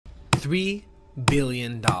$3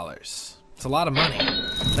 billion. It's a lot of money.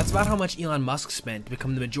 That's about how much Elon Musk spent to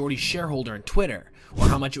become the majority shareholder in Twitter, or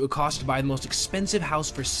how much it would cost to buy the most expensive house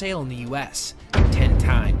for sale in the US, 10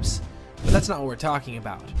 times. But that's not what we're talking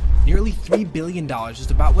about. Nearly $3 billion is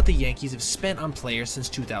about what the Yankees have spent on players since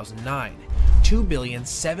 2009.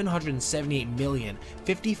 $2,778,000,000,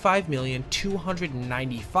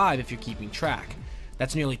 $55,295,000 if you're keeping track.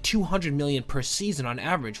 That's nearly $200 million per season on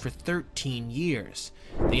average for 13 years.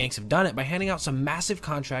 The Yanks have done it by handing out some massive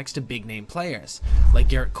contracts to big-name players, like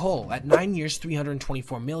Garrett Cole at 9 years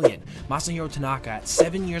 $324 million, Masahiro Tanaka at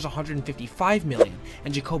 7 years $155 million,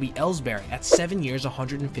 and Jacoby Ellsbury at 7 years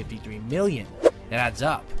 $153 million. It adds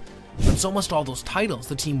up. But so must all those titles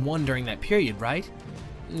the team won during that period, right?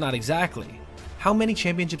 Not exactly. How many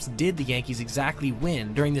championships did the Yankees exactly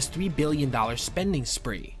win during this $3 billion spending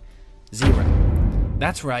spree? 0.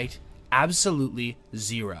 That's right, absolutely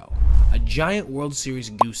 0. A giant World Series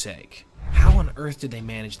goose egg. How on earth did they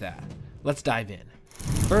manage that? Let's dive in.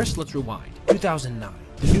 First, let's rewind. 2009.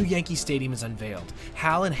 The new Yankee Stadium is unveiled.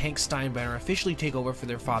 Hal and Hank Steinbrenner officially take over for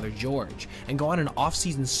their father George and go on an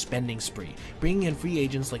off-season spending spree, bringing in free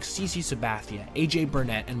agents like CC Sabathia, AJ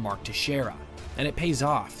Burnett, and Mark Teixeira. And it pays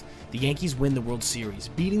off. The Yankees win the World Series,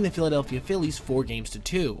 beating the Philadelphia Phillies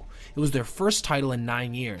 4-2. It was their first title in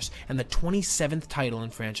 9 years, and the 27th title in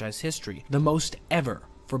franchise history, the most ever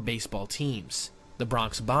for baseball teams. The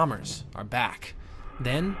Bronx Bombers are back.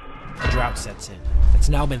 Then, a drought sets in. It's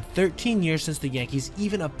now been 13 years since the Yankees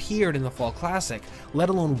even appeared in the Fall Classic, let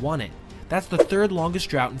alone won it. That's the third longest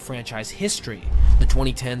drought in franchise history. The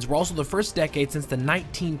 2010s were also the first decade since the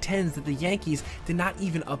 1910s that the Yankees did not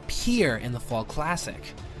even appear in the Fall Classic.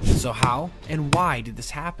 So how and why did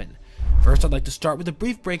this happen? First, I'd like to start with a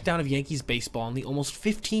brief breakdown of Yankees baseball in the almost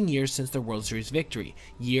 15 years since their World Series victory,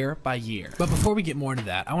 year by year. But before we get more into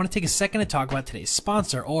that, I want to take a second to talk about today's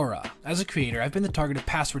sponsor, Aura. As a creator, I've been the target of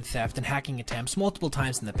password theft and hacking attempts multiple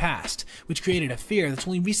times in the past, which created a fear that's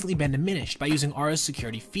only recently been diminished by using Aura's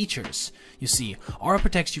security features. You see, Aura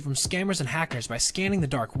protects you from scammers and hackers by scanning the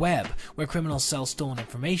dark web, where criminals sell stolen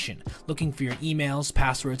information, looking for your emails,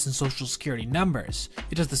 passwords, and social security numbers.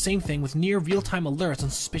 It does the same thing with near real-time alerts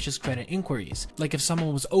on suspicious credit inquiries, like if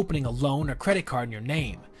someone was opening a loan or credit card in your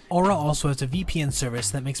name. Aura also has a VPN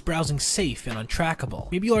service that makes browsing safe and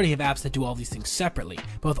untrackable. Maybe you already have apps that do all these things separately,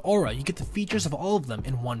 but with Aura you get the features of all of them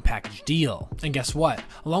in one package deal. And guess what?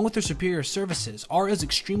 Along with their superior services, Aura is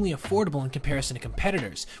extremely affordable in comparison to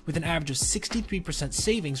competitors, with an average of 63%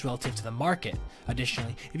 savings relative to the market.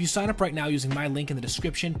 Additionally, if you sign up right now using my link in the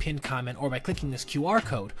description, pinned comment, or by clicking this QR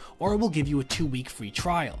code, Aura will give you a 2-week free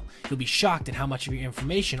trial. You'll be shocked at how much of your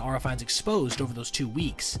information Aura finds exposed over those 2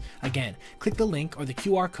 weeks. Again, click the link or the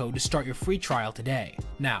QR code to start your free trial today.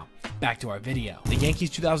 Now, back to our video. The Yankees'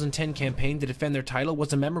 2010 campaign to defend their title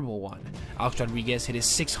was a memorable one. Alex Rodriguez hit his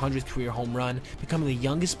 600th career home run, becoming the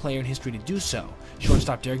youngest player in history to do so.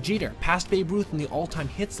 Shortstop Derek Jeter passed Babe Ruth on the all-time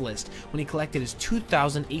hits list when he collected his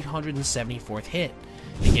 2,874th hit.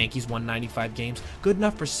 The Yankees won 95 games, good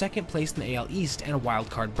enough for second place in the AL East and a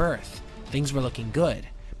wild-card berth. Things were looking good.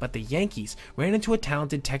 But the Yankees ran into a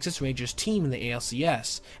talented Texas Rangers team in the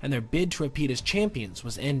ALCS, and their bid to repeat as champions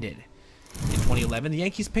was ended. In 2011, the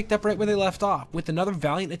Yankees picked up right where they left off, with another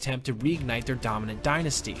valiant attempt to reignite their dominant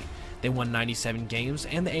dynasty. They won 97 games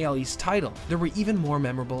and the AL East title. There were even more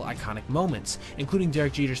memorable, iconic moments, including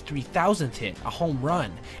Derek Jeter's 3,000th hit, a home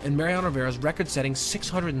run, and Mariano Rivera's record-setting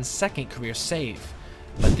 602nd career save.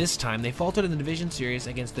 But this time, they faltered in the division series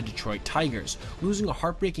against the Detroit Tigers, losing a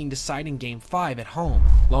heartbreaking deciding Game 5 at home.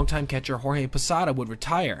 Longtime catcher Jorge Posada would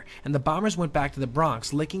retire, and the Bombers went back to the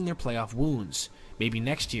Bronx licking their playoff wounds. Maybe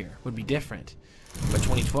next year would be different. But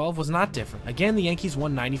 2012 was not different. Again, the Yankees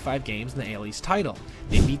won 95 games in the AL East title.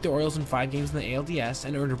 They beat the Orioles in 5 games in the ALDS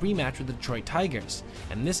and earned a rematch with the Detroit Tigers.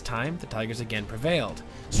 And this time, the Tigers again prevailed,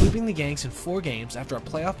 sweeping the Yanks in 4 games after a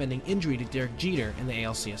playoff-ending injury to Derek Jeter in the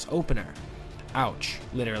ALCS opener. Ouch,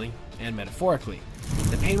 literally and metaphorically.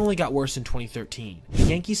 The pain only got worse in 2013. The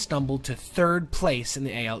Yankees stumbled to 3rd place in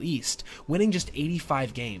the AL East, winning just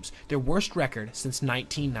 85 games, their worst record since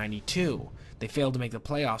 1992. They failed to make the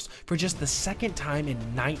playoffs for just the 2nd time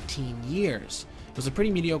in 19 years. It was a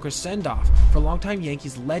pretty mediocre send-off for longtime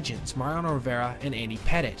Yankees legends Mariano Rivera and Andy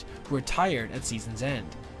Pettitte, who retired at season's end.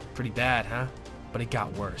 Pretty bad, huh? But it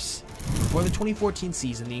got worse. Before the 2014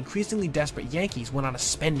 season, the increasingly desperate Yankees went on a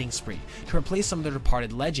spending spree to replace some of their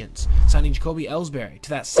departed legends, signing Jacoby Ellsbury to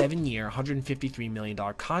that 7-year, $153 million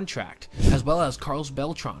contract, as well as Carlos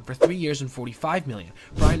Beltran for 3 years and $45 million,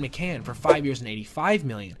 Brian McCann for 5 years and $85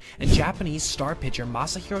 million, and Japanese star pitcher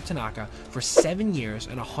Masahiro Tanaka for 7 years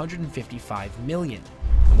and $155 million.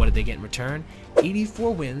 And what did they get in return?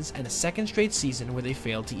 84 wins and a second straight season where they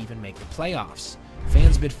failed to even make the playoffs.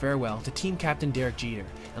 Fans bid farewell to team captain Derek Jeter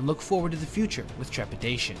and look forward to the future with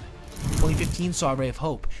trepidation. 2015 saw a ray of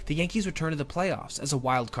hope. The Yankees returned to the playoffs as a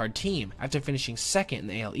wild card team after finishing second in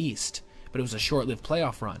the AL East. But it was a short-lived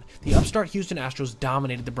playoff run. The upstart Houston Astros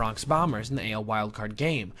dominated the Bronx Bombers in the AL wildcard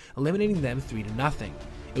game, eliminating them 3-0.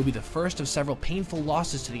 It would be the first of several painful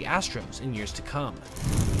losses to the Astros in years to come.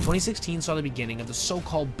 2016 saw the beginning of the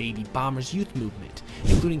so-called Baby Bombers youth movement,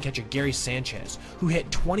 including catcher Gary Sanchez, who hit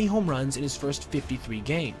 20 home runs in his first 53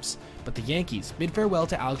 games. But the Yankees bid farewell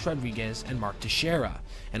to Alex Rodriguez and Mark Teixeira,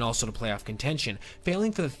 and also to playoff contention,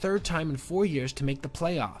 failing for the third time in 4 years to make the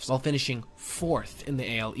playoffs, while finishing 4th in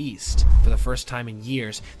the AL East. For the first time in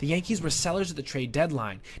years, the Yankees were sellers at the trade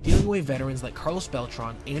deadline, dealing away veterans like Carlos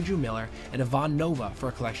Beltran, Andrew Miller, and Ivan Nova for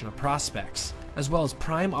a collection of prospects, as well as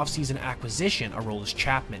prime offseason acquisition Aroldis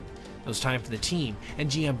Chapman. It was time for the team and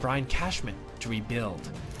GM Brian Cashman to rebuild.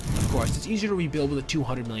 Of course, it's easier to rebuild with a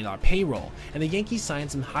 $200 million payroll, and the Yankees signed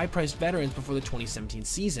some high-priced veterans before the 2017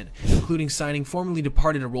 season, including signing formerly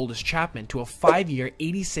departed Aroldis Chapman to a 5-year,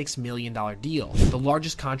 $86 million deal, the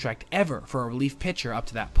largest contract ever for a relief pitcher up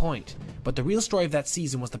to that point. But the real story of that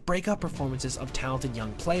season was the breakout performances of talented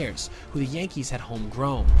young players, who the Yankees had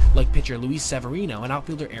homegrown, like pitcher Luis Severino and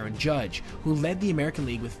outfielder Aaron Judge, who led the American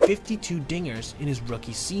League with 52 dingers in his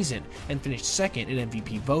rookie season and finished second in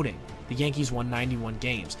MVP voting. The Yankees won 91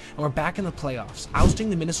 games and were back in the playoffs, ousting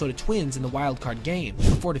the Minnesota Twins in the wild-card game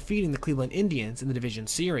before defeating the Cleveland Indians in the division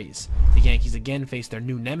series. The Yankees again faced their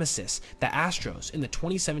new nemesis, the Astros, in the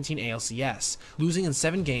 2017 ALCS, losing in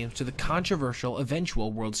 7 games to the controversial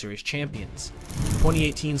eventual World Series champions.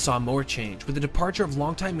 2018 saw more change, with the departure of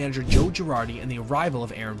longtime manager Joe Girardi and the arrival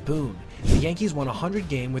of Aaron Boone. The Yankees won a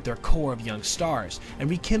 100-game with their core of young stars and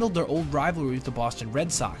rekindled their old rivalry with the Boston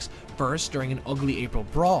Red Sox, first during an ugly April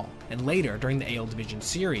brawl, and later during the AL Division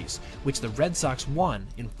Series, which the Red Sox won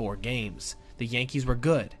in 4 games. The Yankees were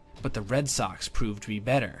good, but the Red Sox proved to be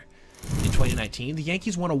better. In 2019, the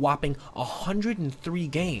Yankees won a whopping 103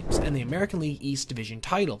 games and the American League East Division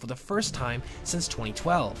title for the first time since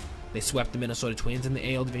 2012. They swept the Minnesota Twins in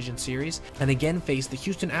the AL Division Series and again faced the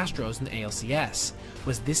Houston Astros in the ALCS.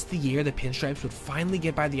 Was this the year the Pinstripes would finally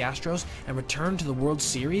get by the Astros and return to the World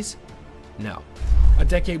Series? No. A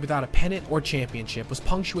decade without a pennant or championship was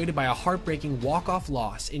punctuated by a heartbreaking walk-off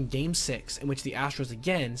loss in Game 6 in which the Astros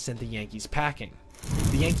again sent the Yankees packing.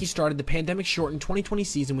 The Yankees started the pandemic-shortened 2020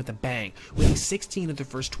 season with a bang, winning 16 of their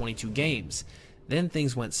first 22 games. Then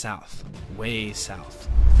things went south. Way south.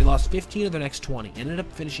 They lost 15 of their next 20 and ended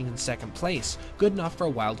up finishing in second place, good enough for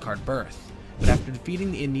a wildcard berth. But after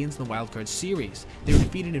defeating the Indians in the wildcard series, they were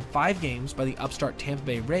defeated in 5 games by the upstart Tampa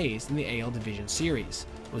Bay Rays in the AL Division Series.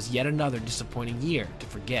 It was yet another disappointing year to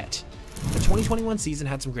forget. The 2021 season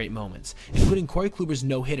had some great moments, including Corey Kluber's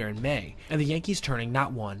no-hitter in May, and the Yankees turning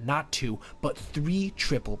not 1, not 2, but 3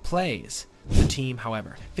 triple plays. The team,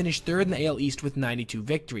 however, finished third in the AL East with 92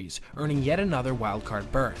 victories, earning yet another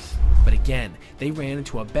wildcard berth. But again, they ran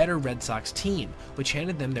into a better Red Sox team, which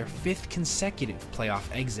handed them their 5th consecutive playoff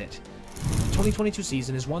exit. The 2022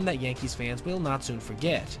 season is one that Yankees fans will not soon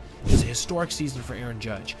forget. It was a historic season for Aaron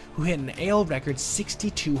Judge, who hit an AL record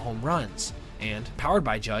 62 home runs. And, powered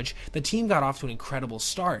by Judge, the team got off to an incredible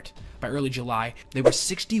start. By early July, they were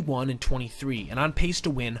 61-23 and on pace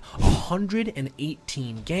to win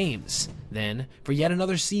 118 games. Then, for yet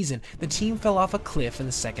another season, the team fell off a cliff in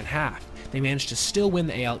the second half. They managed to still win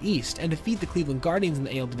the AL East and defeat the Cleveland Guardians in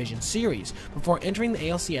the AL Division Series before entering the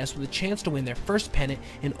ALCS with a chance to win their first pennant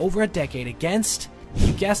in over a decade against,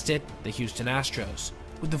 you guessed it, the Houston Astros.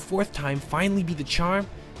 Would the 4th time finally be the charm?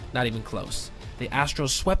 Not even close. The Astros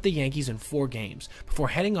swept the Yankees in 4 games before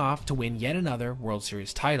heading off to win yet another World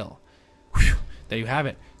Series title. Whew, there you have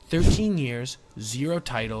it. 13 years, 0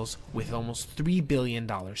 titles, with almost $3 billion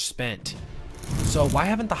spent. So why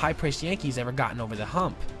haven't the high-priced Yankees ever gotten over the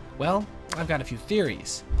hump? Well, I've got a few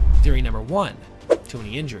theories. Theory number 1, too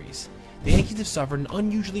many injuries. The Yankees have suffered an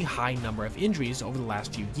unusually high number of injuries over the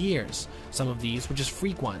last few years. Some of these were just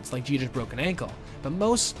freak ones, like Jeter's broken ankle, but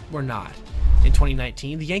most were not. In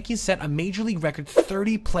 2019, the Yankees set a Major League record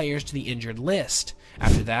 30 players to the injured list.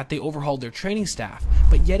 After that, they overhauled their training staff,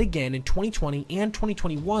 but yet again in 2020 and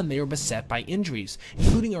 2021 they were beset by injuries,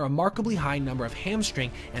 including a remarkably high number of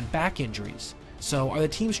hamstring and back injuries. So are the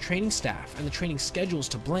team's training staff and the training schedules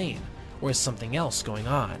to blame, or is something else going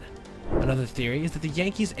on? Another theory is that the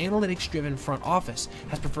Yankees' analytics-driven front office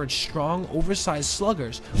has preferred strong, oversized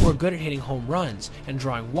sluggers who are good at hitting home runs and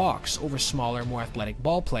drawing walks over smaller, more athletic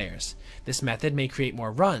ball players. This method may create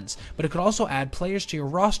more runs, but it could also add players to your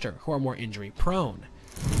roster who are more injury-prone.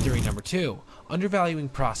 Theory number 2, Undervaluing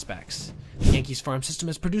prospects. The Yankees farm system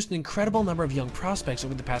has produced an incredible number of young prospects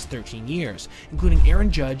over the past 13 years, including Aaron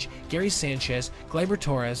Judge, Gary Sanchez, Gleyber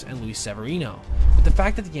Torres, and Luis Severino. But the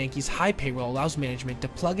fact that the Yankees' high payroll allows management to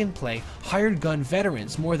plug-and-play hired-gun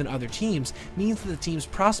veterans more than other teams means that the team's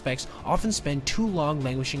prospects often spend too long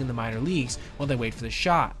languishing in the minor leagues while they wait for the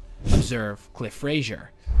shot. Observe Cliff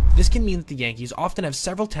Frazier. This can mean that the Yankees often have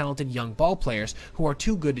several talented young ball players who are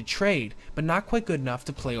too good to trade, but not quite good enough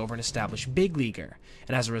to play over an established big leaguer.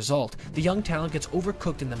 And as a result, the young talent gets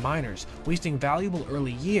overcooked in the minors, wasting valuable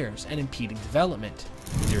early years and impeding development.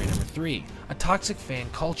 Theory number 3, a toxic fan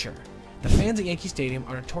culture. The fans at Yankee Stadium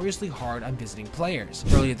are notoriously hard on visiting players.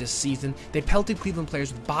 Earlier this season, they pelted Cleveland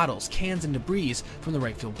players with bottles, cans, and debris from the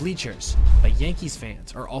right field bleachers. But Yankees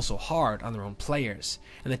fans are also hard on their own players.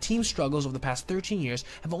 And the team's struggles over the past 13 years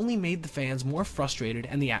have only made the fans more frustrated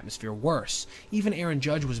and the atmosphere worse. Even Aaron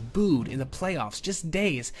Judge was booed in the playoffs just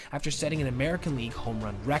days after setting an American League home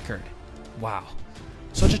run record. Wow.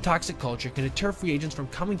 Such a toxic culture can deter free agents from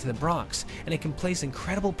coming to the Bronx, and it can place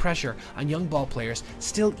incredible pressure on young ball players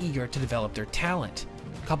still eager to develop their talent.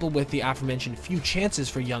 Coupled with the aforementioned few chances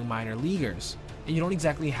for young minor leaguers, and you don't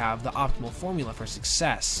exactly have the optimal formula for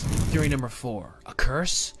success. Theory number 4, a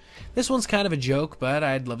curse? This one's kind of a joke, but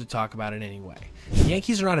I'd love to talk about it anyway. The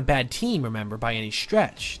Yankees are not a bad team, remember, by any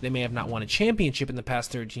stretch. They may have not won a championship in the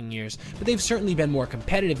past 13 years, but they've certainly been more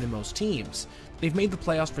competitive than most teams. They've made the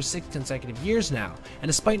playoffs for 6 consecutive years now, and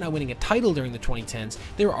despite not winning a title during the 2010s,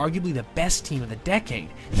 they were arguably the best team of the decade,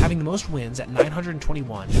 having the most wins at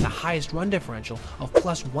 921 and the highest run differential of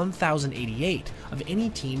plus 1,088 of any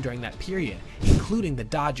team during that period, including the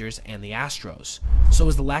Dodgers and the Astros. So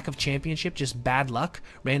is the lack of championship just bad luck,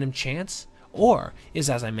 random chance? Or is,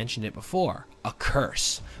 as I mentioned it before, a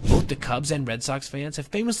curse? Both the Cubs and Red Sox fans have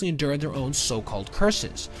famously endured their own so-called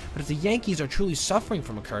curses, but if the Yankees are truly suffering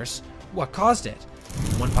from a curse, what caused it?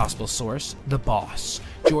 One possible source, the boss,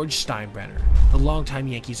 George Steinbrenner. The longtime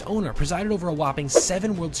Yankees owner presided over a whopping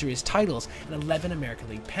 7 World Series titles and 11 American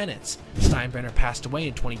League pennants. Steinbrenner passed away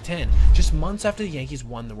in 2010, just months after the Yankees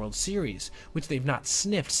won the World Series, which they've not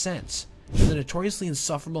sniffed since. The notoriously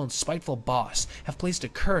insufferable and spiteful boss have placed a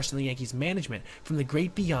curse on the Yankees management from the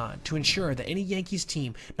great beyond to ensure that any Yankees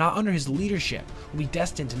team not under his leadership will be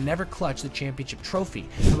destined to never clutch the championship trophy,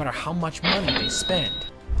 no matter how much money they spend.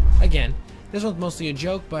 Again, this one's mostly a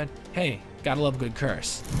joke, but hey, gotta love a good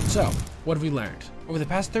curse. So, what have we learned? Over the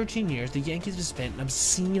past 13 years, the Yankees have spent an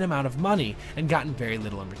obscene amount of money and gotten very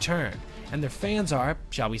little in return. And their fans are,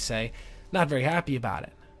 shall we say, not very happy about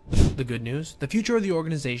it. The good news, the future of the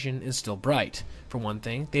organization is still bright. For one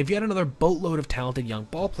thing, they have yet another boatload of talented young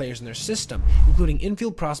ball players in their system, including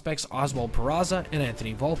infield prospects Oswald Peraza and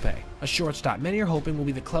Anthony Volpe, a shortstop many are hoping will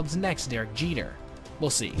be the club's next Derek Jeter. We'll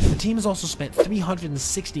see. The team has also spent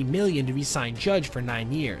 $360 million to re-sign Judge for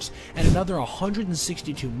 9 years, and another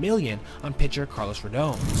 $162 million on pitcher Carlos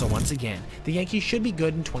Rodon. So once again, the Yankees should be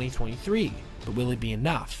good in 2023, but will it be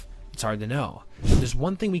enough? It's hard to know. But there's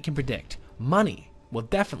one thing we can predict: money will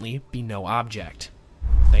definitely be no object.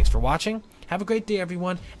 Thanks for watching, have a great day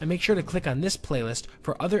everyone, and make sure to click on this playlist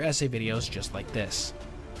for other essay videos just like this.